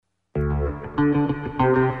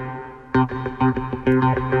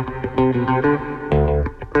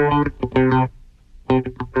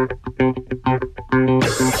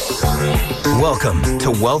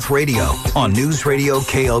Wealth Radio on News Radio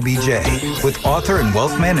KLBJ with author and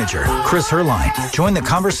wealth manager Chris Herline. Join the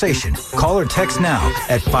conversation. Call or text now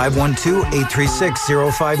at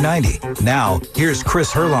 512-836-0590. Now, here's Chris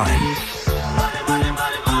Herline.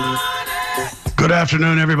 Good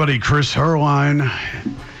afternoon, everybody. Chris Herline.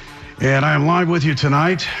 And I am live with you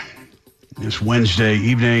tonight, this Wednesday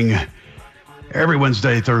evening, every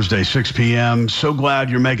Wednesday, Thursday, 6 p.m. So glad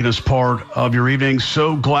you're making us part of your evening.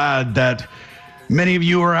 So glad that many of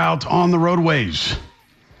you are out on the roadways.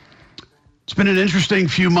 It's been an interesting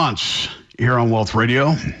few months here on Wealth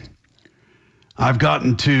Radio. I've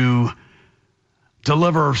gotten to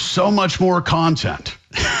deliver so much more content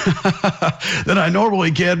than I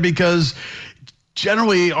normally can because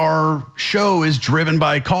generally our show is driven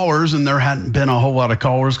by callers, and there hadn't been a whole lot of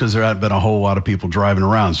callers because there hadn't been a whole lot of people driving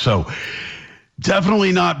around. So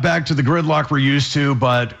definitely not back to the gridlock we're used to,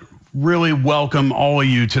 but really welcome all of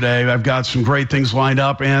you today. I've got some great things lined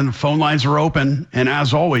up, and phone lines are open. And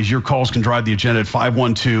as always, your calls can drive the agenda at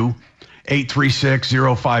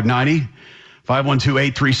 512-836-0590.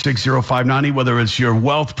 512-836-0590, whether it's your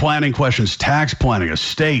wealth planning questions, tax planning,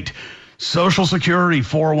 estate, Social Security,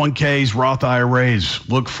 401ks, Roth IRAs.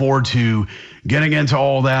 Look forward to getting into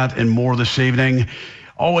all that and more this evening.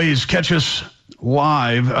 Always catch us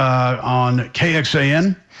live on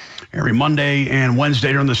KXAN every Monday and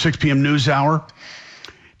Wednesday during the 6 p.m. news hour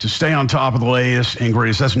to stay on top of the latest and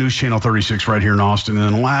greatest. That's News Channel 36 right here in Austin.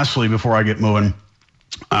 And then lastly, before I get moving,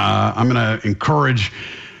 I'm going to encourage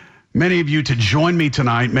many of you to join me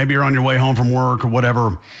tonight. Maybe you're on your way home from work or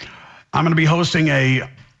whatever. I'm going to be hosting a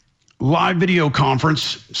live video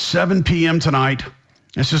conference, 7 p.m. tonight.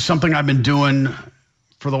 This is something I've been doing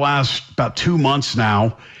for the last about 2 months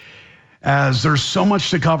now, as there's so much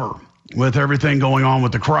to cover with everything going on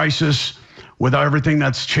with the crisis, with everything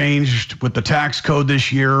that's changed with the tax code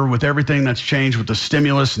this year, with everything that's changed with the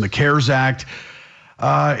stimulus and the CARES Act.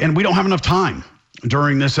 And we don't have enough time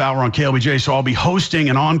during this hour on KLBJ, so I'll be hosting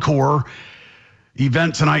an encore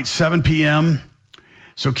event tonight, 7 p.m.,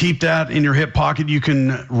 so keep that in your hip pocket. You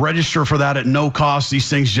can register for that at no cost. These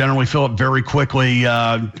things generally fill up very quickly.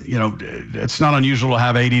 It's not unusual to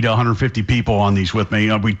have 80 to 150 people on these with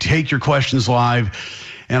me. We take your questions live,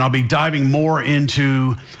 and I'll be diving more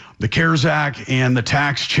into the CARES Act and the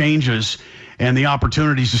tax changes and the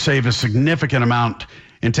opportunities to save a significant amount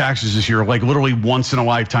in taxes this year, like literally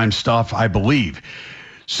once-in-a-lifetime stuff, I believe.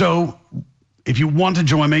 So if you want to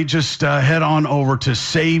join me, just head on over to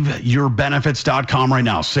SaveYourBenefits.com right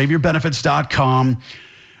now. SaveYourBenefits.com.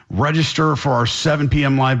 Register for our 7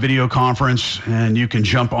 p.m. live video conference, and you can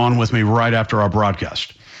jump on with me right after our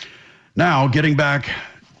broadcast. Now, getting back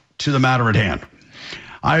to the matter at hand.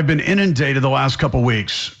 I've been inundated the last couple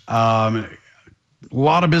weeks. A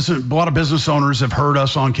lot of business owners have heard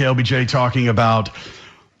us on KLBJ talking about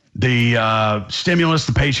the stimulus,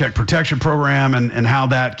 the Paycheck Protection Program, and how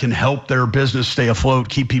that can help their business stay afloat,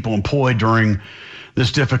 keep people employed during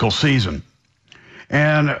this difficult season.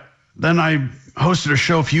 And then I hosted a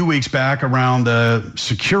show a few weeks back around the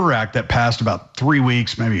Secure Act that passed about 3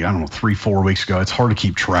 weeks, maybe, 3-4 weeks ago. It's hard to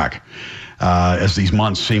keep track as these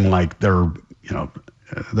months seem like they're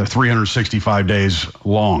 365 days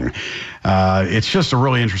long. It's just a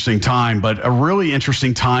really interesting time, but a really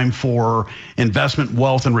interesting time for investment,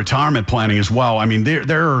 wealth, and retirement planning as well. I mean,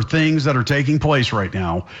 there are things that are taking place right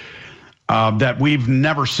now that we've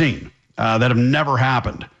never seen, that have never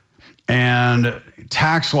happened, and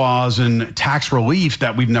tax laws and tax relief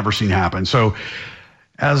that we've never seen happen. So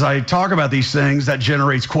as I talk about these things, that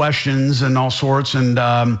generates questions and all sorts. And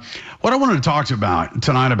what I wanted to talk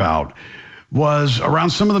tonight about was around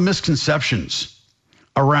some of the misconceptions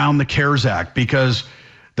around the CARES Act, because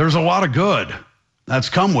there's a lot of good that's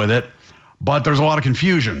come with it, but there's a lot of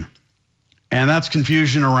confusion. And that's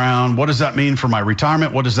confusion around, what does that mean for my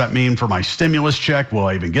retirement? What does that mean for my stimulus check? Will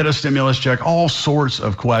I even get a stimulus check? All sorts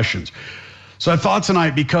of questions. So I thought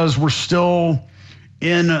tonight, because we're still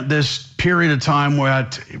in this period of time where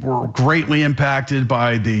we're greatly impacted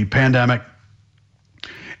by the pandemic,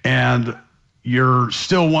 and you're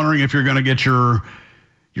still wondering if you're going to get your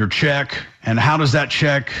check, and how does that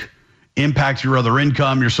check impact your other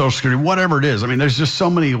income, your Social Security, whatever it is. I mean, there's just so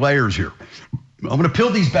many layers here. I'm going to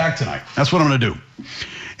peel these back tonight. That's what I'm going to do.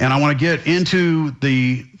 And I want to get into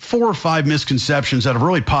the 4 or 5 misconceptions that have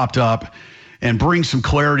really popped up and bring some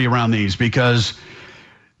clarity around these, because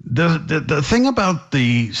the thing about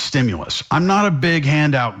the stimulus, I'm not a big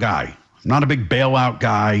handout guy. I'm not a big bailout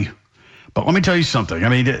guy. But let me tell you something. I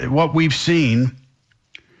mean, what we've seen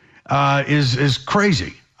is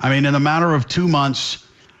crazy. I mean, in a matter of 2 months,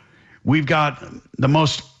 we've got the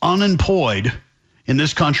most unemployed in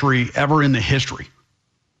this country ever in the history.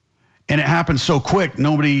 And it happened so quick,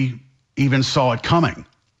 nobody even saw it coming.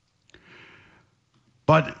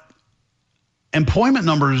 But employment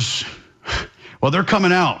numbers, well, they're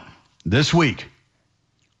coming out this week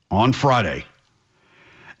on Friday.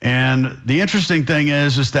 And the interesting thing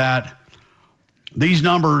is that these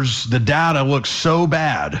numbers, the data looks so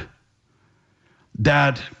bad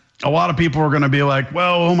that a lot of people are going to be like,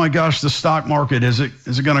 well, oh my gosh, the stock market, is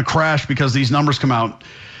it going to crash because these numbers come out?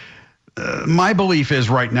 My belief is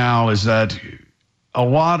right now is that a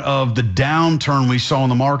lot of the downturn we saw in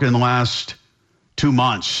the market in the last 2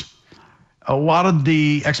 months, a lot of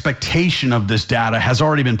the expectation of this data has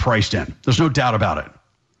already been priced in. There's no doubt about it.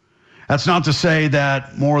 That's not to say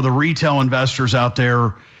that more of the retail investors out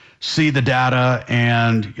there see the data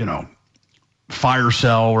and, fire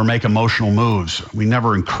sell or make emotional moves. We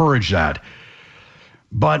never encourage that.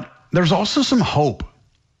 But there's also some hope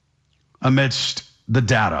amidst the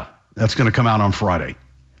data that's going to come out on Friday.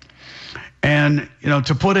 And,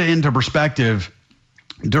 to put it into perspective,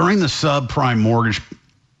 during the subprime mortgage,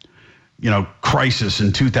 crisis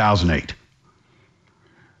in 2008,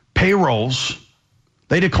 payrolls,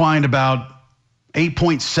 they declined about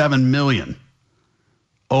 8.7 million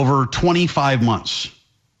over 25 months.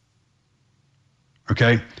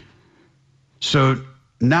 Okay? So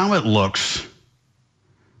now it looks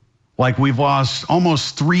like we've lost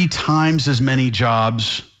almost 3 times as many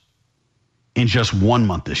jobs in just 1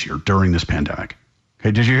 month this year during this pandemic.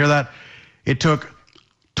 Okay, did you hear that? It took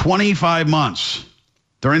 25 months.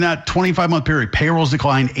 During that 25-month period, payrolls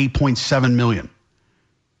declined 8.7 million.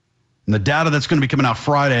 And the data that's going to be coming out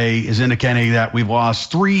Friday is indicating that we've lost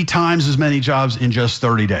 3 times as many jobs in just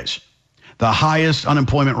 30 days. The highest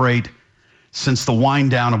unemployment rate since the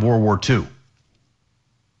wind down of World War II.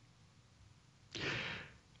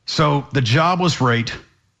 So the jobless rate,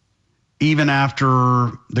 even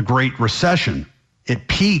after the Great Recession, it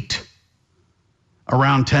peaked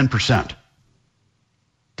around 10%.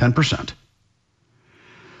 10%.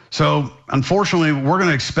 So unfortunately, we're going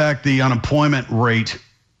to expect the unemployment rate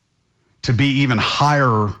to be even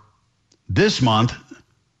higher this month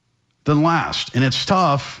than last. And it's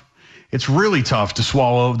tough. It's really tough to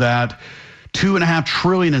swallow that $2.5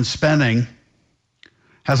 trillion in spending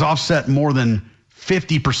has offset more than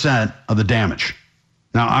 50% of the damage.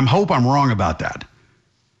 Now, I hope I'm wrong about that.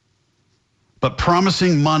 But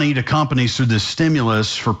promising money to companies through this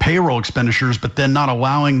stimulus for payroll expenditures, but then not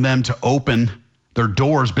allowing them to open their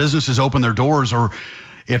doors, businesses open their doors, or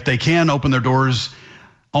if they can open their doors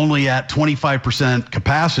only at 25%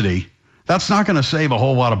 capacity, that's not going to save a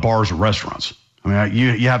whole lot of bars or restaurants. I mean,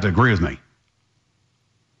 you have to agree with me.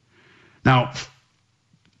 Now,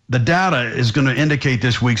 the data is going to indicate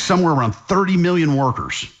this week somewhere around 30 million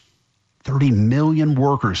workers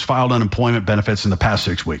filed unemployment benefits in the past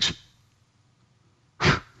 6 weeks.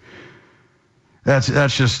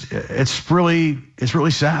 That's just, it's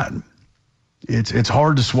really sad. It's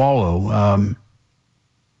hard to swallow. A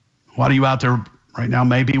lot of you out there right now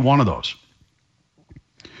may be one of those.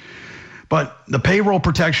 But the payroll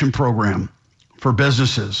protection program for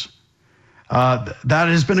businesses, that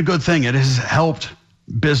has been a good thing. It has helped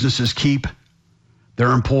businesses keep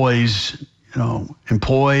their employees,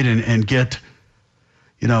 employed and get,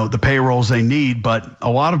 the payrolls they need. But a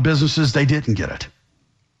lot of businesses, they didn't get it.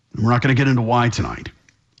 And we're not going to get into why tonight,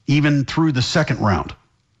 even through the second round.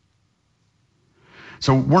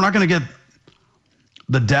 So we're not going to get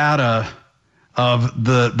the data of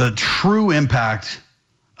the true impact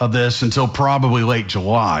of this until probably late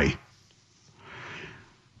July.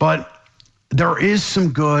 But there is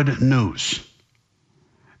some good news.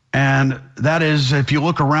 And that is, if you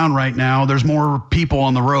look around right now, there's more people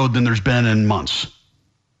on the road than there's been in months.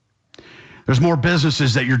 There's more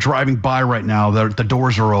businesses that you're driving by right now that the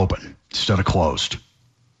doors are open instead of closed.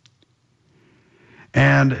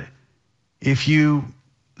 And if you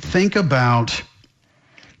think about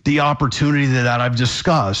the opportunity that I've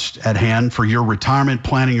discussed at hand for your retirement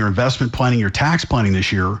planning, your investment planning, your tax planning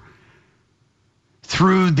this year,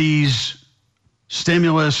 through these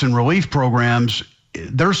stimulus and relief programs,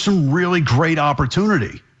 there's some really great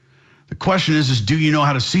opportunity. The question is do you know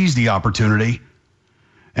how to seize the opportunity?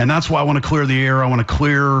 And that's why I want to clear the air. I want to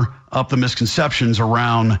clear up the misconceptions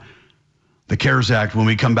around the CARES Act when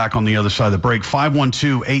we come back on the other side of the break.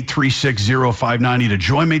 512-836-0590 to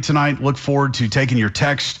join me tonight. Look forward to taking your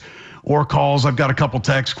text or calls. I've got a couple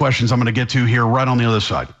text questions I'm going to get to here right on the other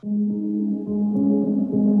side.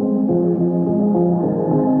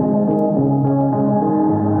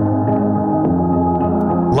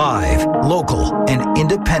 Live, local, and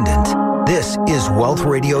independent. This is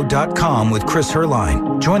wealthradio.com with Chris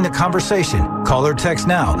Herline. Join the conversation. Call or text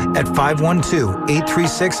now at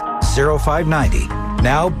 512-836-0590. 0590.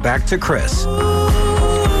 Now back to Chris.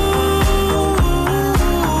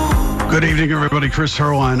 Good evening, everybody. Chris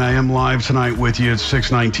Herline. I am live tonight with you at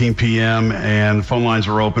 6:19 p.m. and phone lines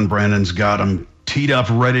are open. Brandon's got them teed up,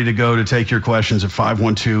 ready to go to take your questions at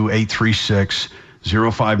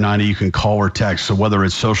 512-836-0590. You can call or text. So whether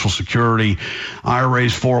it's Social Security,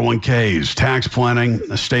 IRAs, 401ks, tax planning,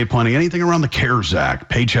 estate planning, anything around the CARES Act,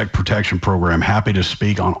 Paycheck Protection Program, happy to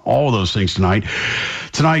speak on all of those things tonight.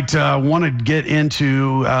 Tonight, want to get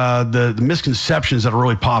into the misconceptions that are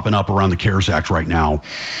really popping up around the CARES Act right now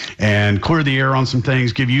and clear the air on some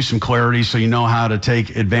things, give you some clarity so you know how to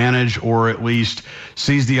take advantage or at least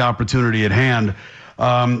seize the opportunity at hand.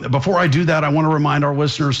 Before I do that, I want to remind our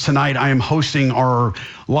listeners tonight I am hosting our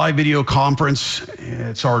live video conference.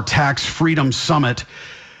 It's our Tax Freedom Summit,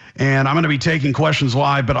 and I'm going to be taking questions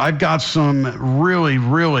live, but I've got some really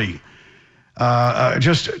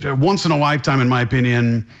just once in a lifetime, in my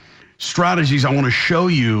opinion, strategies I want to show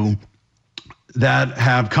you that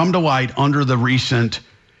have come to light under the recent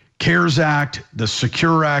CARES Act, the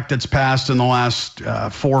Secure Act that's passed in the last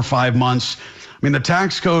 4 or 5 months. I mean, the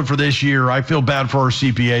tax code for this year, I feel bad for our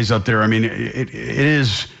CPAs up there. I mean, it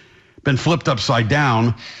has been flipped upside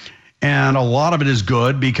down, and a lot of it is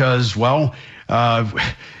good because, well,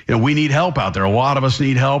 we need help out there. A lot of us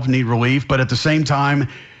need help, need relief, but at the same time,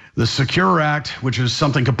 the Secure Act, which is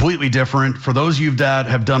something completely different, for those of you that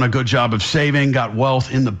have done a good job of saving, got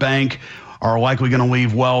wealth in the bank, are likely going to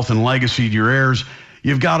leave wealth and legacy to your heirs,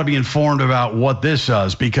 you've got to be informed about what this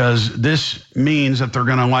does, because this means that they're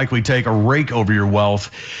going to likely take a rake over your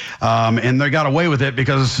wealth. And they got away with it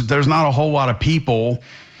because there's not a whole lot of people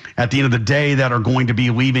at the end of the day that are going to be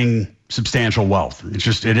leaving substantial wealth.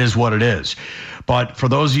 It is what it is. But for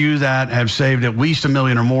those of you that have saved at least $1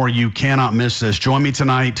 million or more, you cannot miss this. Join me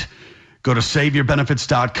tonight. Go to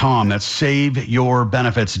SaveYourBenefits.com. That's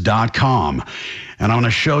SaveYourBenefits.com. And I'm going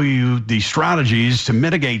to show you the strategies to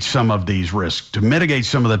mitigate some of these risks, to mitigate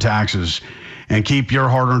some of the taxes, and keep your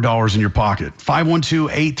hard-earned dollars in your pocket.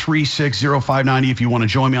 512-836-0590 if you want to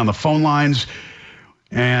join me on the phone lines.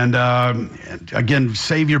 And again,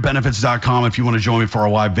 SaveYourBenefits.com if you want to join me for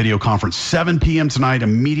our live video conference, 7 p.m. tonight,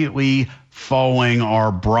 immediately following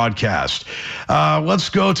our broadcast. Let's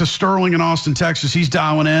go to Sterling in Austin, Texas. He's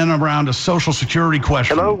dialing in around a Social Security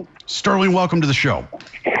question. Hello? Sterling, welcome to the show.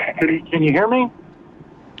 Can you hear me?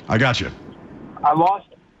 I got you. I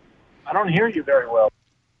don't hear you very well.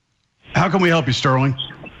 How can we help you, Sterling?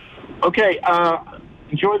 Okay,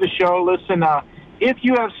 enjoy the show. Listen, if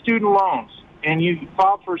you have student loans and you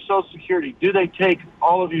file for Social Security, do they take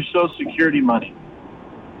all of your Social Security money?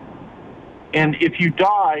 And if you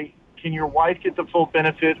die, can your wife get the full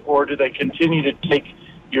benefit, or do they continue to take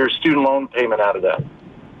your student loan payment out of that?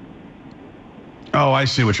 Oh, I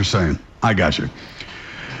see what you're saying. I got you.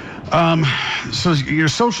 So your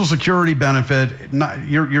Social Security benefit,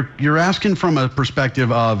 you're asking from a perspective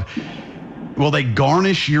of, will they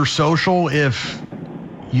garnish your social if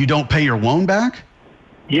you don't pay your loan back?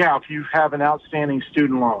 Yeah, if you have an outstanding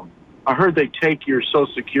student loan. I heard they take your Social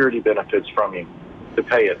Security benefits from you to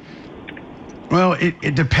pay it. Well,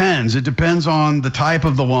 it depends. It depends on the type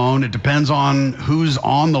of the loan. It depends on who's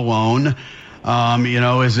on the loan.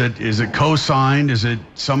 Is it co-signed? Is it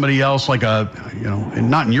somebody else, like and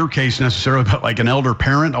not in your case necessarily, but like an elder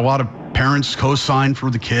parent? A lot of parents co-sign for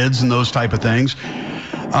the kids and those type of things.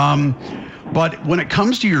 But when it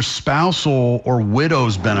comes to your spousal or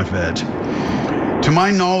widow's benefit, to my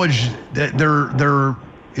knowledge, that there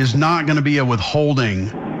is not going to be a withholding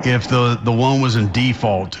if the loan was in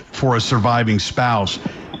default for a surviving spouse.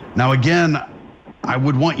 Now, again, I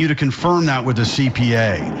would want you to confirm that with a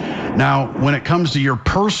CPA. Now, when it comes to your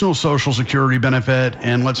personal Social Security benefit,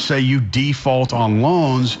 and let's say you default on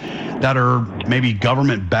loans that are maybe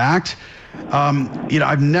government backed,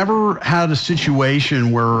 I've never had a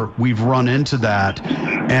situation where we've run into that.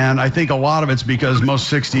 And I think a lot of it's because most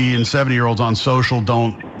 60 and 70-year-olds on social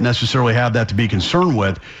don't necessarily have that to be concerned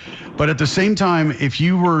with. But at the same time, if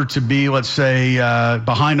you were to be, let's say,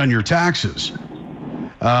 behind on your taxes,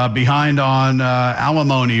 behind on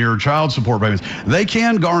alimony or child support payments, they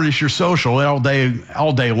can garnish your social all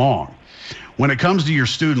day long. When it comes to your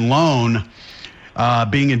student loan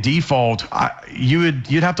being in default, you'd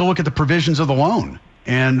have to look at the provisions of the loan,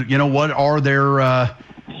 and what are their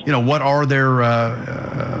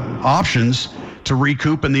options to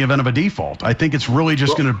recoup in the event of a default. I think it's really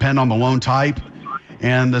just going to depend on the loan type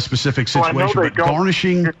and the specific situation. But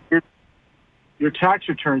garnishing your tax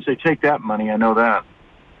returns, they take that money. I know that.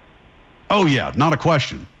 Oh yeah, not a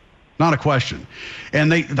question. Not a question.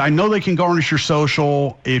 And I know they can garnish your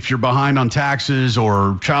social if you're behind on taxes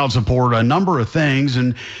or child support, a number of things.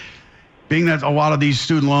 And being that a lot of these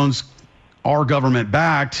student loans are government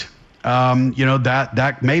backed,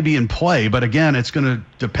 that may be in play. But again, it's going to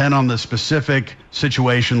depend on the specific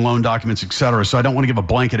situation, loan documents, et cetera. So I don't want to give a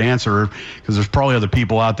blanket answer because there's probably other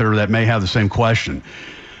people out there that may have the same question.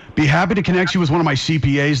 Be happy to connect you with one of my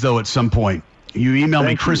CPAs, though, at some point. You email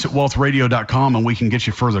me, chris@wealthradio.com, and we can get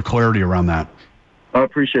you further clarity around that. I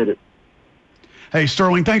appreciate it. Hey,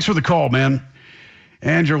 Sterling, thanks for the call, man,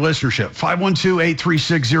 and your listenership.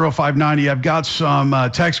 512-836-0590. I've got some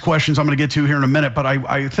text questions I'm going to get to here in a minute, but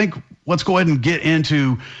I think let's go ahead and get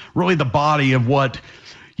into really the body of what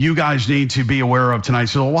you guys need to be aware of tonight.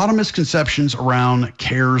 So a lot of misconceptions around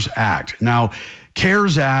CARES Act. Now,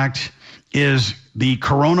 CARES Act is the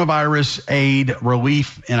Coronavirus Aid,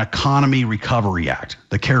 Relief, and Economy Recovery Act,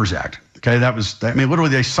 the CARES Act. Okay, literally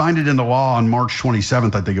they signed it into law on March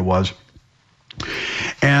 27th, I think it was.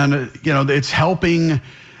 And, it's helping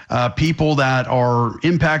people that are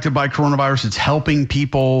impacted by coronavirus. It's helping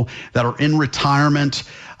people that are in retirement.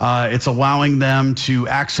 It's allowing them to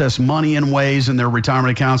access money in ways in their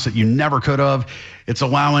retirement accounts that you never could have. It's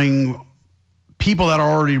allowing people that are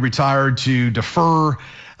already retired to defer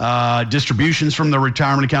distributions from their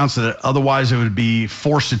retirement accounts that otherwise they would be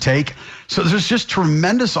forced to take. So there's just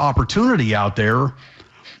tremendous opportunity out there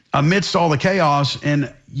amidst all the chaos,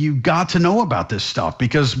 and you got to know about this stuff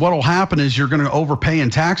because what will happen is you're going to overpay in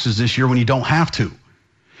taxes this year when you don't have to.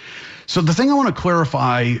 So the thing I want to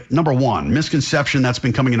clarify, number one, misconception that's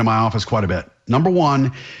been coming into my office quite a bit. Number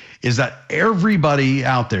one is that everybody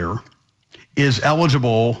out there is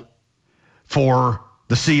eligible for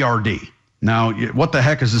the CRD. Now, what the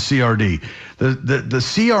heck is the CRD? The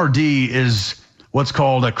CRD is what's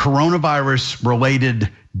called a coronavirus-related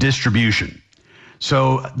distribution.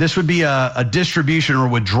 So this would be a distribution or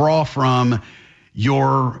withdrawal from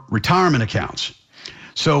your retirement accounts.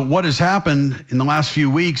 So what has happened in the last few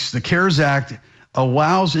weeks, the CARES Act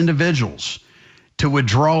allows individuals to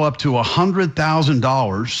withdraw up to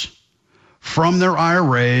 $100,000 from their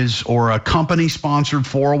IRAs or a company-sponsored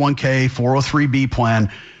 401k, 403b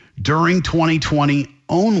plan during 2020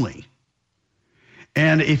 only.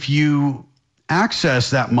 And if you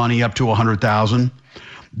access that money up to $100,000,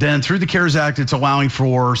 then through the CARES Act, it's allowing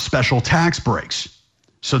for special tax breaks.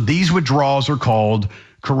 So these withdrawals are called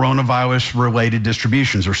coronavirus-related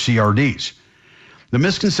distributions, or CRDs. The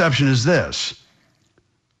misconception is this: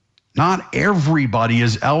 not everybody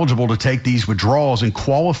is eligible to take these withdrawals and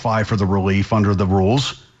qualify for the relief under the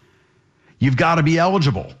rules. You've got to be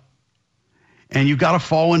eligible. And you've got to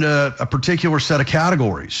fall into a particular set of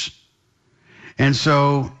categories. And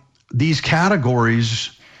so these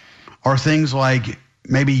categories are things like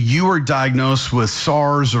maybe you were diagnosed with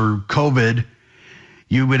SARS or COVID.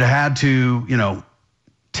 You would have had to,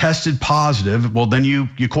 tested positive. Well, then you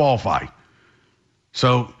qualify.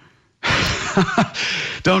 So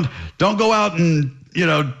don't go out and,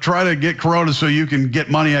 try to get corona so you can get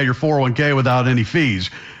money out of your 401k without any fees.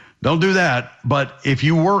 Don't do that. But if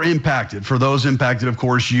you were impacted, for those impacted, of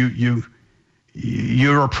course, you're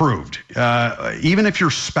approved. Even if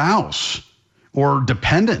your spouse or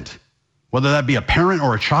dependent, whether that be a parent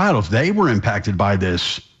or a child, if they were impacted by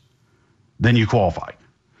this, then you qualify.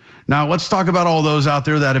 Now, let's talk about all those out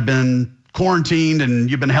there that have been quarantined and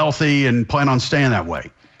you've been healthy and plan on staying that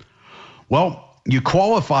way. Well, you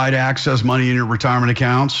qualify to access money in your retirement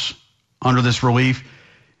accounts under this relief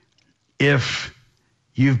if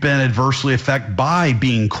you've been adversely affected by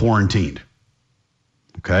being quarantined.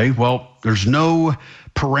 Okay, well, there's no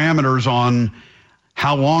parameters on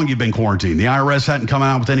how long you've been quarantined. The IRS hadn't come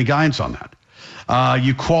out with any guidance on that.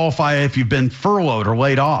 You qualify if you've been furloughed or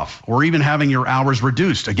laid off or even having your hours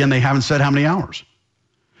reduced. Again, they haven't said how many hours.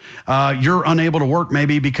 You're unable to work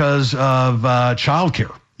maybe because of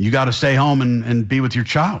childcare. You got to stay home and be with your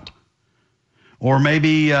child. Or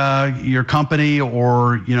maybe your company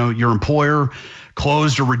or your employer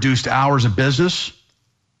closed or reduced hours of business.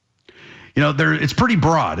 It's pretty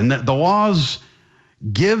broad, and the laws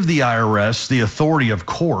give the IRS the authority, of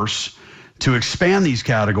course, to expand these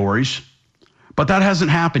categories, but that hasn't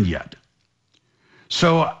happened yet.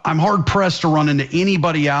 So I'm hard pressed to run into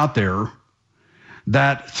anybody out there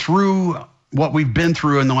that through what we've been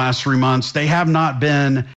through in the last 3 months, they have not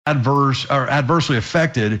been adversely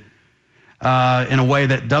affected in a way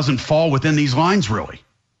that doesn't fall within these lines, really.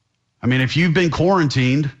 I mean, if you've been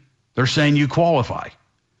quarantined, they're saying you qualify.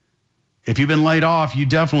 If you've been laid off, you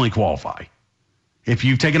definitely qualify. If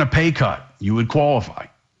you've taken a pay cut, you would qualify.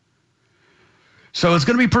 So it's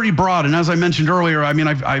going to be pretty broad. And as I mentioned earlier, I mean,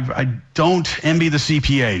 I don't envy the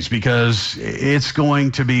CPAs because it's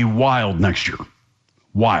going to be wild next year.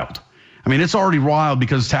 Wild. I mean, it's already wild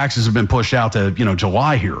because taxes have been pushed out to,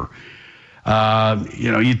 July here.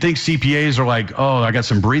 You'd think CPAs are like, oh, I got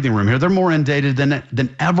some breathing room here. They're more inundated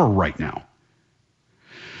than ever right now.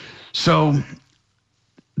 So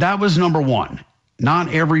that was number one.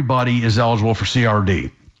 Not everybody is eligible for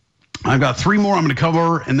CRD. I've got three more I'm going to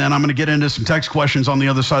cover, and then I'm going to get into some text questions on the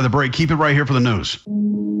other side of the break. Keep it right here for the news.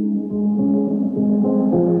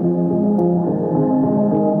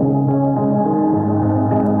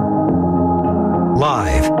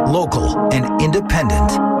 Live, local, and independent.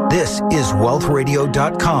 This is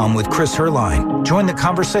wealthradio.com with Chris Herline. Join the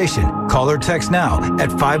conversation. Call or text now at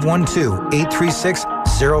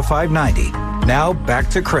 512-836-0590. Now back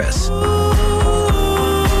to Chris.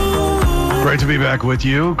 Great to be back with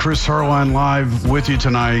you. Chris Herline live with you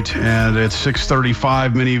tonight, and it's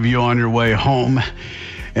 6:35. Many of you on your way home,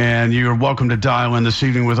 and you're welcome to dial in this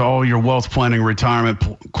evening with all your wealth planning retirement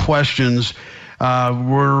questions.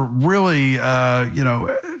 We're really,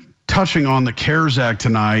 touching on the CARES Act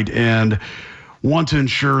tonight, and want to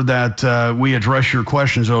ensure that we address your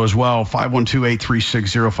questions, though, as well.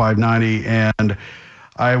 512-836-0590, and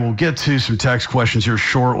I will get to some text questions here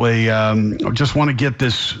shortly. I just want to get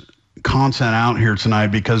this content out here tonight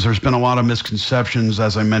because there's been a lot of misconceptions,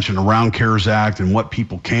 as I mentioned, around CARES Act and what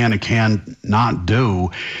people can and cannot do.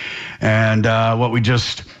 And what we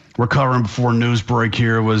just were covering before news break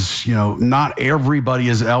here was, not everybody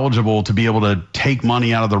is eligible to be able to take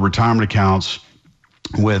money out of their retirement accounts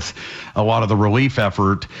with a lot of the relief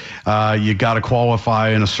effort. You got to qualify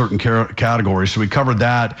in a certain category. So we covered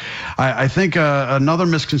that. I think another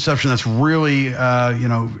misconception that's really,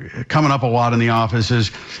 coming up a lot in the office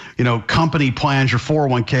is, company plans, your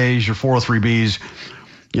 401ks, your 403bs.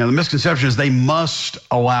 The misconception is they must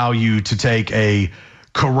allow you to take a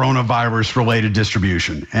coronavirus related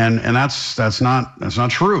distribution. And that's not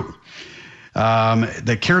true.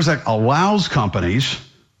 The CARES Act allows companies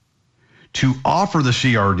to offer the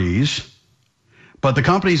CRDs, but the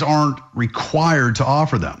companies aren't required to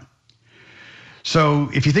offer them. So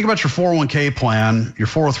if you think about your 401k plan, your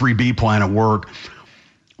 403b plan at work,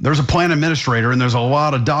 there's a plan administrator and there's a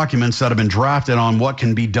lot of documents that have been drafted on what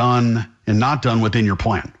can be done and not done within your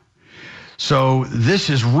plan. So this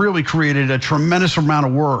has really created a tremendous amount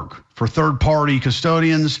of work for third-party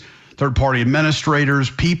custodians, third-party administrators,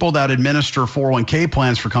 people that administer 401k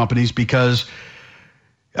plans for companies, because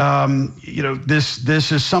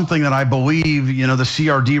this is something that I believe, the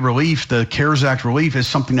CRD relief, the CARES Act relief is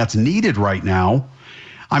something that's needed right now.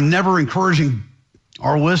 I'm never encouraging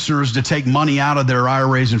our listeners to take money out of their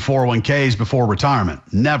IRAs and 401ks before retirement.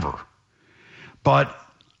 Never. But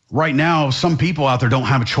right now, some people out there don't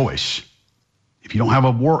have a choice. If you don't have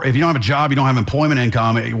if you don't have a job, you don't have employment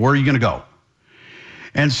income, where are you going to go?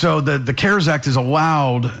 And so the CARES Act is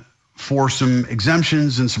allowed for some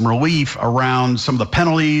exemptions and some relief around some of the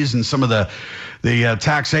penalties and some of the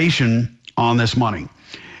taxation on this money.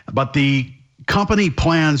 But the company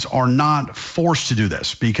plans are not forced to do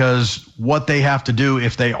this, because what they have to do,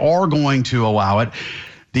 if they are going to allow it,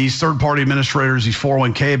 these third-party administrators, these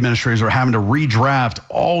 401k administrators, are having to redraft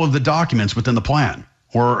all of the documents within the plan,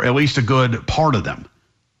 or at least a good part of them.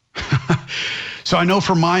 So I know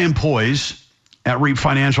for my employees at REAP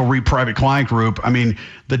Financial, REAP Private Client Group,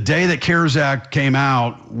 the day that CARES Act came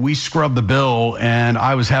out, we scrubbed the bill, and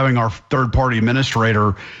I was having our third-party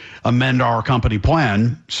administrator amend our company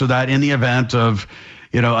plan so that in the event of,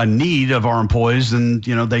 a need of our employees, then,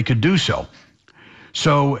 they could do so.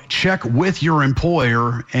 So check with your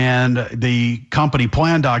employer and the company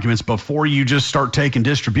plan documents before you just start taking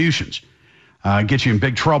distributions. Get you in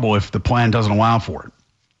big trouble if the plan doesn't allow for it.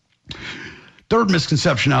 Third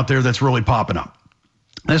misconception out there that's really popping up.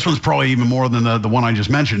 This one's probably even more than the one I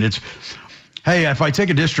just mentioned. It's, hey, if I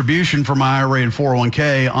take a distribution from my IRA and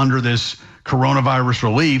 401k under this coronavirus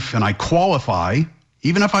relief and I qualify,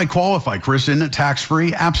 even if I qualify, Chris, isn't it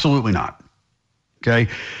tax-free? Absolutely not. Okay?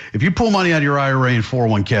 If you pull money out of your IRA and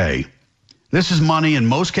 401k, this is money in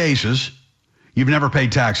most cases you've never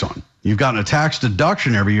paid tax on. You've gotten a tax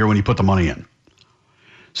deduction every year when you put the money in.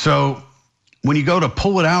 So when you go to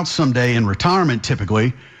pull it out someday in retirement,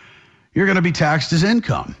 typically, you're going to be taxed as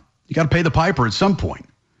income. You got to pay the piper at some point.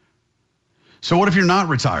 So what if you're not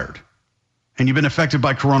retired and you've been affected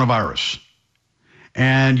by coronavirus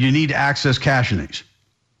and you need to access cash in these?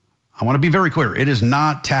 I want to be very clear. It is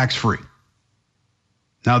not tax-free.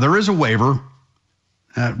 Now, there is a waiver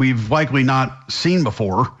that we've likely not seen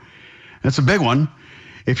before. It's a big one.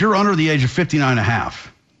 If you're under the age of 59 and a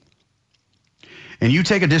half, and you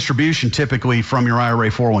take a distribution typically from your IRA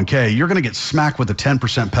 401k, you're going to get smacked with a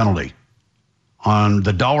 10% penalty on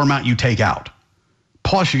the dollar amount you take out.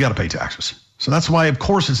 Plus, you got to pay taxes. So that's why, of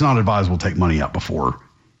course, it's not advisable to take money out before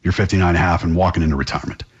you're 59 and a half and walking into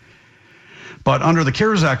retirement. But under the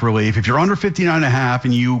CARES Act relief, if you're under 59.5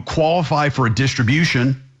 and you qualify for a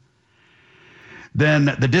distribution,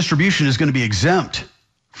 then the distribution is going to be exempt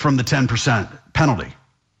from the 10% penalty.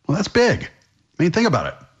 Well, that's big. I mean, think about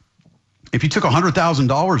it. If you took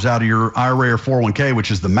 $100,000 out of your IRA or 401k,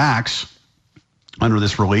 which is the max under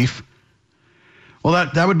this relief, well,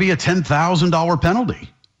 that would be a $10,000 penalty.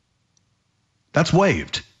 That's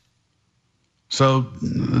waived. So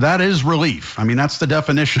that is relief. I mean, that's the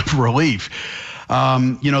definition of relief.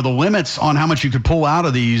 The limits on how much you could pull out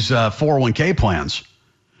of these 401k plans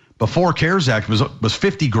before CARES Act was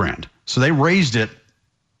 50 grand. So they raised it,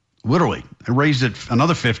 literally, they raised it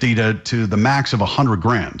another 50 to the max of 100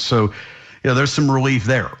 grand. So, there's some relief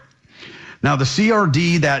there. Now, the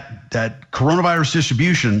CRD, that coronavirus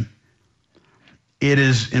distribution, it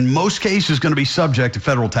is in most cases going to be subject to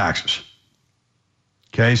federal taxes.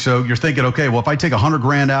 Okay, so you're thinking, okay, well, if I take 100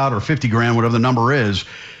 grand out or 50 grand, whatever the number is,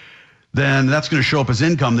 then that's going to show up as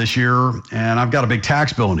income this year, and I've got a big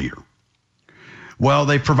tax bill in a year. Well,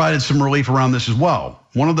 they've provided some relief around this as well.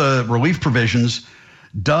 One of the relief provisions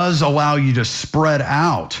does allow you to spread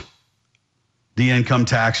out the income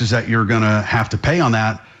taxes that you're going to have to pay on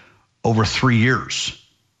that over 3 years.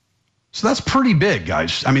 So that's pretty big,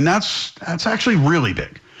 guys. I mean, that's actually really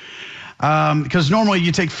big. Because normally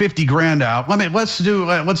you take 50 grand out. Let's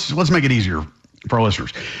make it easier for our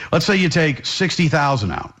listeners. Let's say you take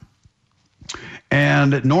 60,000 out.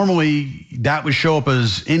 And normally that would show up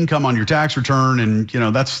as income on your tax return. And,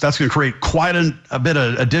 that's going to create quite a bit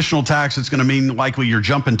of additional tax. It's going to mean likely you're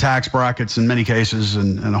jumping tax brackets in many cases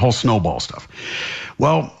and a whole snowball stuff.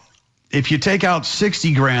 Well, if you take out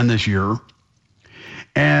 60 grand this year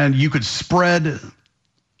and you could spread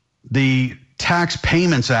the tax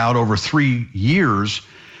payments out over 3 years,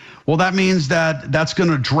 well, that means that's going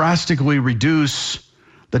to drastically reduce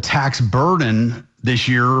the tax burden this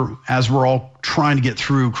year as we're all trying to get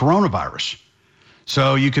through coronavirus.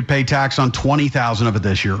 So you could pay tax on 20,000 of it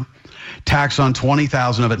this year, tax on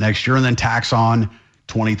 20,000 of it next year, and then tax on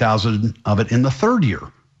 20,000 of it in the third year.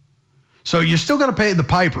 So you're still going to pay the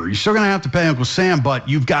piper. You're still going to have to pay Uncle Sam, but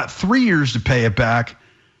you've got 3 years to pay it back,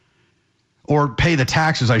 or pay the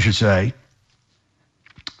taxes, I should say,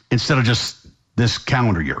 instead of just this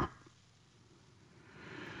calendar year.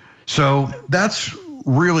 So that's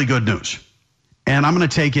really good news. And I'm going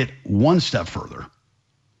to take it one step further.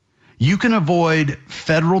 You can avoid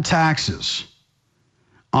federal taxes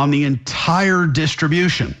on the entire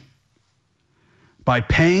distribution by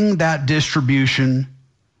paying that distribution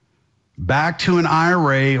back to an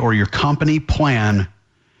IRA or your company plan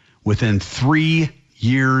within 3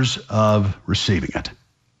 years of receiving it.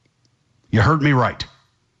 You heard me right.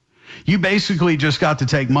 You basically just got to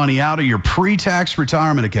take money out of your pre-tax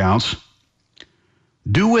retirement accounts,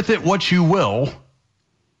 do with it what you will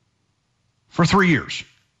for 3 years.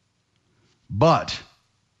 But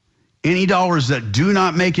any dollars that do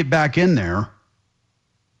not make it back in there,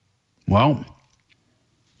 well,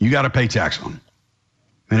 you got to pay tax on.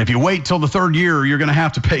 And if you wait till the third year, you're going to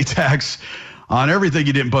have to pay tax on everything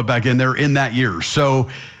you didn't put back in there in that year. So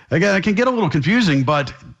again, it can get a little confusing,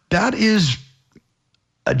 but that is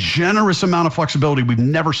a generous amount of flexibility we've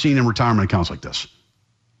never seen in retirement accounts like this.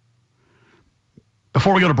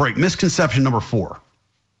 Before we go to break, misconception number 4.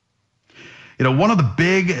 One of the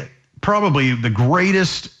big, probably the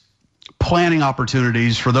greatest planning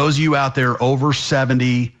opportunities for those of you out there over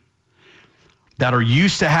 70 that are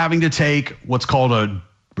used to having to take what's called a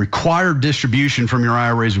required distribution from your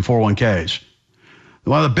IRAs and 401ks.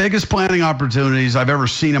 One of the biggest planning opportunities I've ever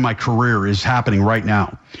seen in my career is happening right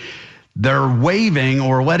now. They're waiving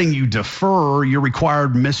or letting you defer your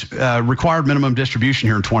required minimum distribution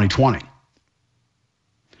here in 2020.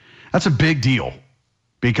 That's a big deal,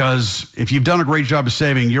 because if you've done a great job of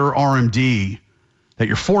saving, your RMD that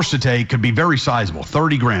you're forced to take could be very sizable,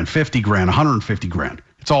 30 grand, 50 grand, 150 grand.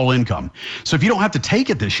 It's all income. So if you don't have to take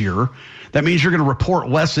it this year, that means you're going to report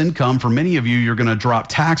less income. For many of you, you're going to drop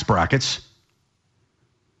tax brackets.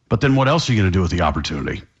 But then what else are you going to do with the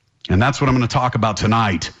opportunity? And that's what I'm going to talk about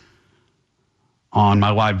tonight on my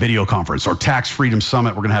live video conference, our Tax Freedom Summit.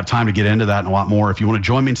 We're going to have time to get into that and a lot more. If you want to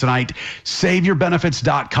join me tonight,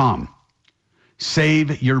 SaveYourBenefits.com.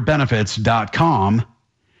 SaveYourBenefits.com.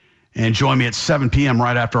 And join me at 7 p.m.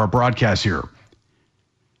 right after our broadcast here.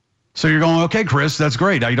 So you're going, okay, Chris, that's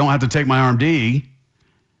great. I don't have to take my RMD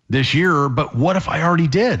this year, but what if I already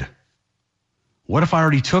did? What if I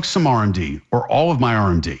already took some RMD or all of my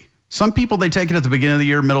RMD? Some people, they take it at the beginning of the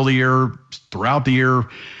year, middle of the year, throughout the year.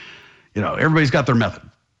 Everybody's got their method.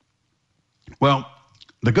 Well,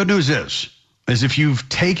 the good news is if you've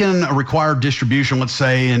taken a required distribution, let's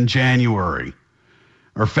say in January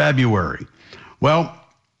or February, Well,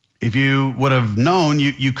 if you would have known,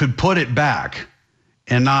 you could put it back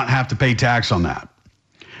and not have to pay tax on that.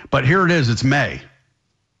 But here it is, it's May.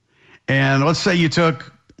 And let's say you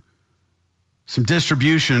took some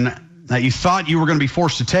distribution that you thought you were going to be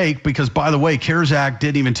forced to take because, by the way, CARES Act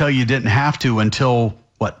didn't even tell you didn't have to until,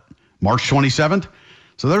 March 27th?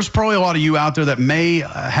 So there's probably a lot of you out there that may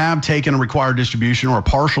have taken a required distribution or a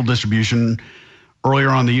partial distribution earlier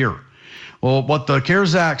on in the year. Well, what the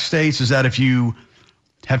CARES Act states is that if you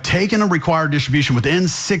have taken a required distribution within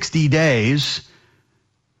 60 days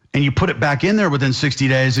and you put it back in there within 60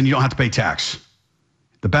 days, then you don't have to pay tax.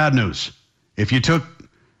 The bad news, if you took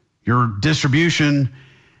your distribution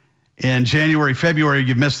in January, February,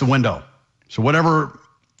 you've missed the window. So whatever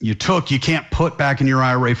you took, you can't put back in your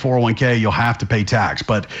IRA 401k, you'll have to pay tax.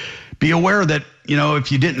 But be aware that,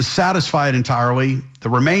 if you didn't satisfy it entirely, the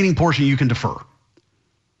remaining portion you can defer.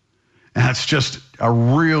 And that's just a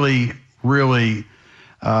really, really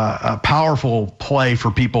a powerful play for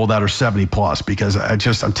people that are 70 plus, because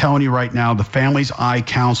I'm telling you right now, the families I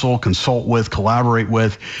counsel, consult with, collaborate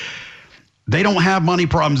with, they don't have money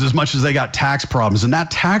problems as much as they got tax problems. And that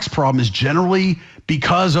tax problem is generally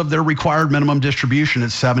because of their required minimum distribution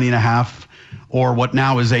at 70 and a half, or what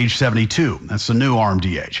now is age 72. That's the new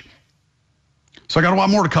RMD age. So I got a lot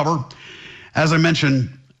more to cover. As I mentioned,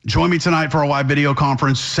 join me tonight for a live video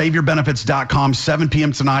conference, SaveYourBenefits.com, 7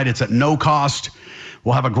 p.m. tonight. It's at no cost.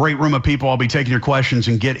 We'll have a great room of people. I'll be taking your questions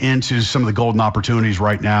and get into some of the golden opportunities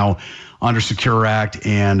right now under Secure Act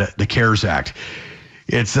and the CARES Act.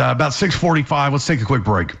 It's about 6:45. Let's take a quick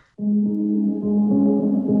break.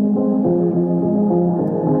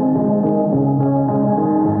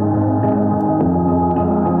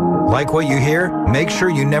 Like what you hear? Make sure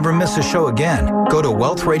you never miss a show again. Go to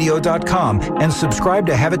wealthradio.com and subscribe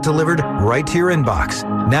to have it delivered right to your inbox.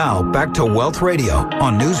 Now, back to Wealth Radio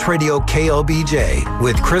on News Radio KLBJ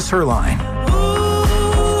with Chris Herline.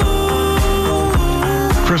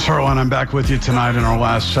 Chris Herline, I'm back with you tonight in our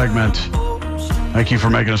last segment. Thank you for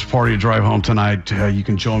making us part of your drive home tonight. You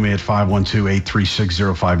can join me at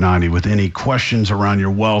 512-836-0590 with any questions around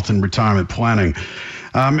your wealth and retirement planning.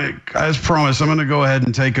 As promised, I'm going to go ahead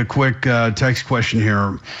and take a quick text question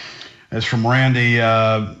here. It's from Randy.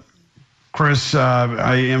 Chris,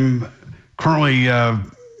 I am currently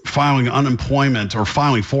filing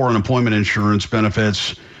for unemployment insurance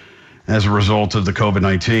benefits as a result of the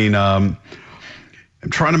COVID-19. I'm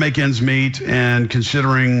trying to make ends meet and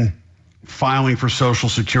considering filing for Social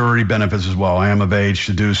Security benefits as well. I am of age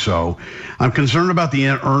to do so. I'm concerned about the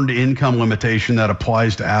earned income limitation that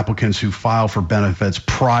applies to applicants who file for benefits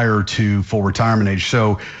prior to full retirement age.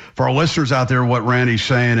 So for our listeners out there, what Randy's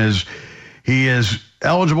saying is he is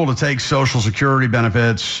eligible to take Social Security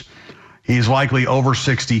benefits. He's likely over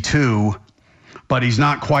 62, but he's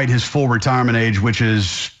not quite his full retirement age, which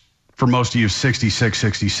is, for most of you, 66,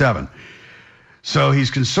 67. So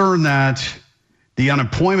he's concerned that the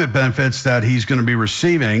unemployment benefits that he's going to be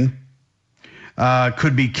receiving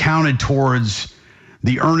could be counted towards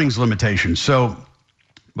the earnings limitation. So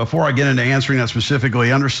before I get into answering that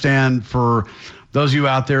specifically, understand for those of you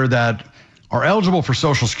out there that are eligible for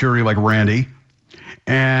Social Security like Randy,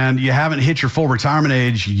 and you haven't hit your full retirement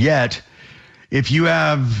age yet, if you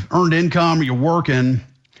have earned income, you're working,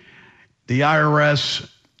 the IRS,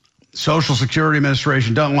 Social Security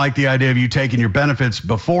Administration doesn't like the idea of you taking your benefits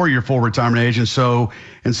before your full retirement age. And so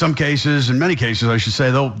in some cases, in many cases, I should say,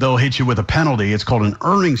 they'll hit you with a penalty. It's called an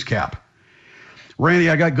earnings cap. Randy,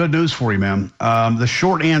 I got good news for you, man. The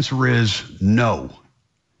short answer is no.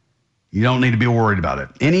 You don't need to be worried about it.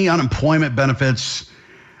 Any unemployment benefits,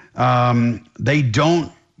 they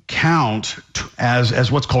don't count as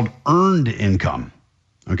what's called earned income.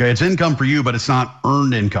 Okay, it's income for you, but it's not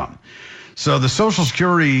earned income. So the Social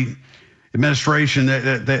Security Administration,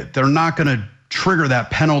 they're not going to trigger that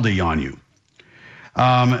penalty on you.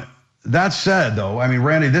 That said, though, I mean,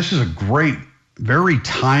 Randy, this is a great, very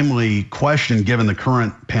timely question given the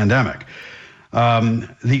current pandemic.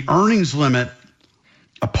 The earnings limit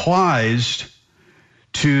applies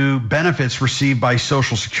to benefits received by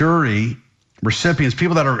Social Security recipients,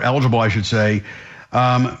 people that are eligible, I should say,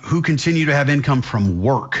 who continue to have income from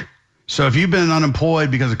work. So if you've been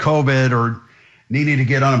unemployed because of COVID or needing to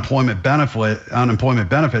get unemployment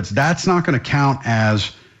benefits, that's not going to count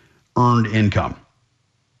as earned income.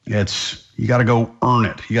 You got to go earn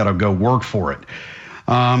it. You got to go work for it.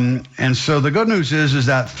 And so the good news is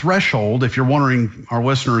that threshold, if you're wondering, our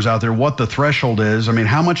listeners out there, what the threshold is, I mean,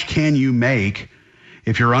 how much can you make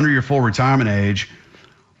if you're under your full retirement age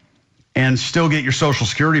and still get your Social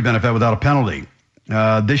Security benefit without a penalty?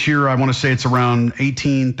 This year, I want to say it's around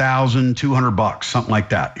 $18,200, something like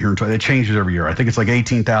that. Here, it changes every year. I think it's like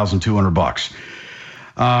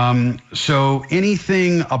 $18,200. So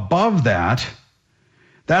anything above that,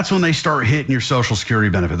 that's when they start hitting your Social Security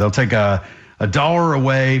benefit. They'll take a dollar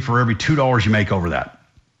away for every $2 you make over that.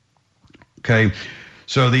 Okay,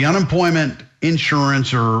 so the unemployment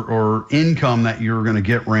insurance or income that you're going to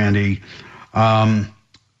get, Randy,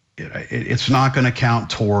 it's not going to count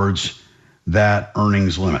towards that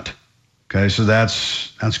earnings limit. Okay, so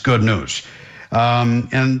that's good news.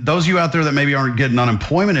 And those of you out there that maybe aren't getting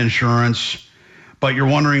unemployment insurance, but you're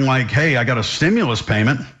wondering like, hey, I got a stimulus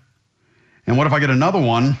payment, and what if I get another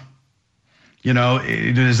one? You know,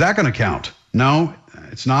 is that going to count? No,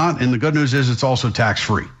 it's not. And the good news is it's also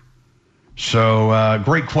tax-free. So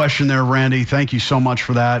great question there, Randy. Thank you so much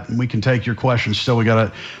for that. And we can take your questions still. We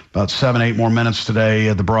got about 7-8 more minutes today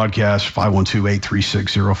at the broadcast,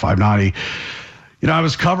 512-836-0590. You know, I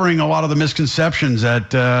was covering a lot of the misconceptions that,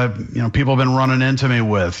 people have been running into me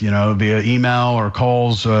with, via email or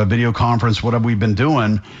calls, video conference, whatever we've been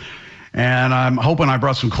doing. And I'm hoping I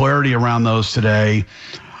brought some clarity around those today.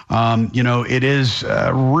 It is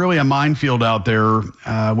really a minefield out there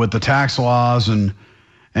with the tax laws and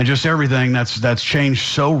just everything that's changed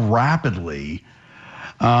so rapidly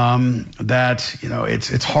that,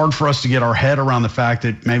 it's hard for us to get our head around the fact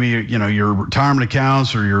that maybe, your retirement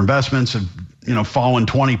accounts or your investments have, fallen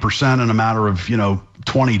 20% in a matter of,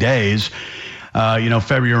 20 days.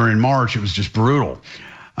 February and March, it was just brutal.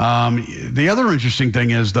 The other interesting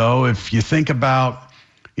thing is, though, if you think about,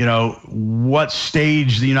 what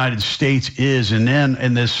stage the United States is in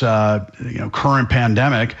this, current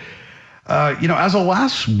pandemic, as of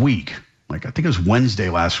last week, like I think it was Wednesday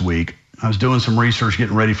last week, I was doing some research,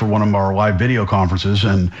 getting ready for one of our live video conferences,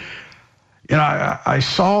 and I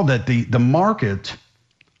saw that the market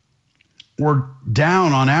were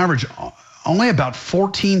down on average only about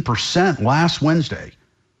 14% last Wednesday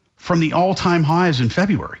from the all-time highs in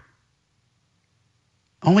February.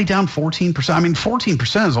 Only down 14%. I mean,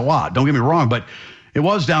 14% is a lot, don't get me wrong, but it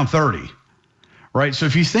was down 30, right? So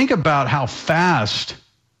if you think about how fast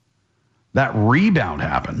that rebound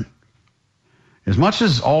happened, as much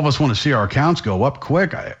as all of us want to see our accounts go up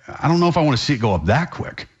quick, I don't know if I want to see it go up that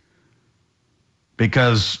quick,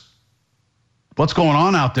 because what's going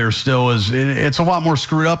on out there still is it's a lot more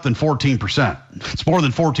screwed up than 14%. It's more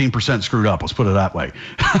than 14% screwed up. Let's put it that way.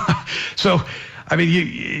 So, I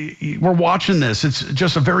mean, we're watching this. It's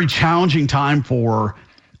just a very challenging time for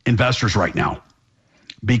investors right now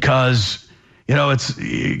because, it's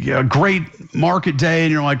a great market day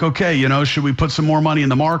and you're like, okay, should we put some more money in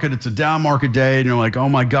the market? It's a down market day and you're like, oh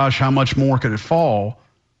my gosh, how much more could it fall?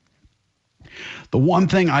 The one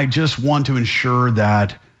thing I just want to ensure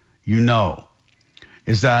that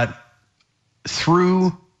is that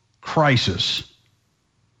through crisis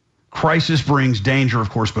brings danger, of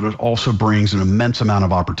course, but it also brings an immense amount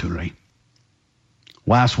of opportunity.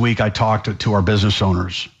 Last week, I talked to our business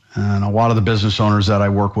owners, and a lot of the business owners that I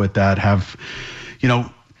work with that have,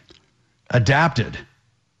 adapted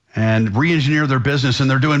and re-engineered their business, and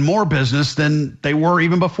they're doing more business than they were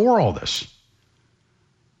even before all this.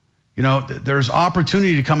 There's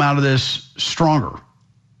opportunity to come out of this stronger.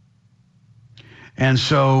 And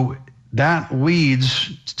so that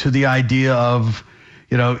leads to the idea of,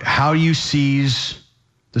 how you seize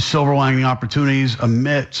the silver lining opportunities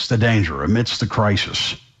amidst the danger, amidst the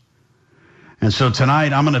crisis. And so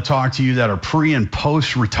tonight I'm going to talk to you that are pre and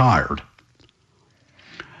post retired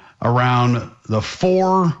around the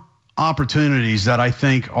 4 opportunities that I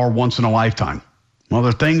think are once in a lifetime. Well,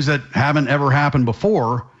 they're things that haven't ever happened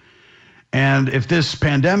before. And if this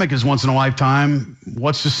pandemic is once in a lifetime,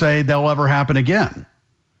 what's to say they'll ever happen again?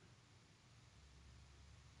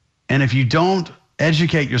 And if you don't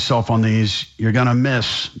educate yourself on these, you're going to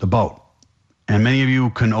miss the boat. And many of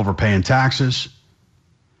you can overpay in taxes,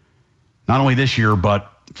 not only this year,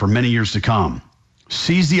 but for many years to come.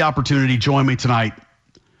 Seize the opportunity. Join me tonight.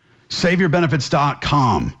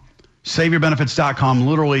 SaveYourBenefits.com. SaveYourBenefits.com.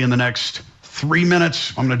 Literally in the next 3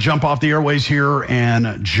 minutes, I'm going to jump off the airways here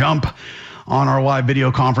and jump on our live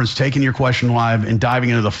video conference, taking your question live and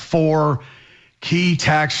diving into the 4 key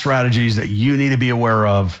tax strategies that you need to be aware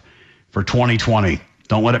of for 2020.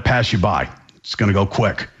 Don't let it pass you by. It's going to go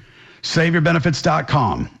quick.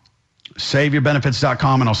 SaveYourBenefits.com.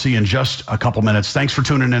 SaveYourBenefits.com, and I'll see you in just a couple minutes. Thanks for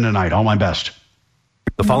tuning in tonight. All my best.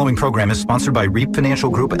 The following program is sponsored by REAP Financial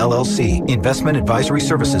Group, LLC. Investment advisory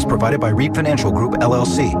services provided by REAP Financial Group,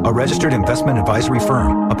 LLC, a registered investment advisory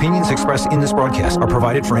firm. Opinions expressed in this broadcast are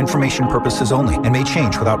provided for information purposes only and may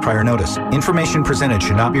change without prior notice. Information presented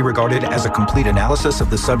should not be regarded as a complete analysis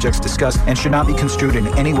of the subjects discussed and should not be construed in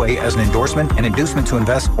any way as an endorsement, an inducement to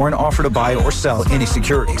invest, or an offer to buy or sell any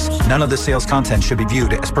securities. None of the sales content should be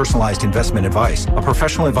viewed as personalized investment advice. A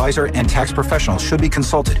professional advisor and tax professional should be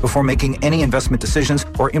consulted before making any investment decisions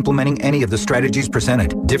or implementing any of the strategies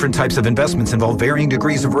presented. Different types of investments involve varying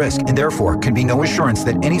degrees of risk and therefore can be no assurance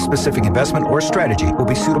that any specific investment or strategy will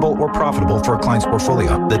be suitable or profitable for a client's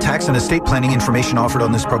portfolio. The tax and estate planning information offered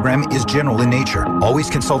on this program is general in nature. Always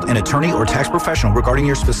consult an attorney or tax professional regarding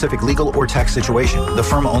your specific legal or tax situation. The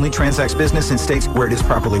firm only transacts business in states where it is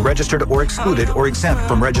properly registered or excluded or exempt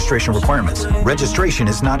from registration requirements. Registration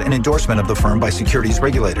is not an endorsement of the firm by securities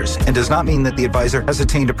regulators and does not mean that the advisor has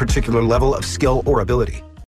attained a particular level of skill or ability.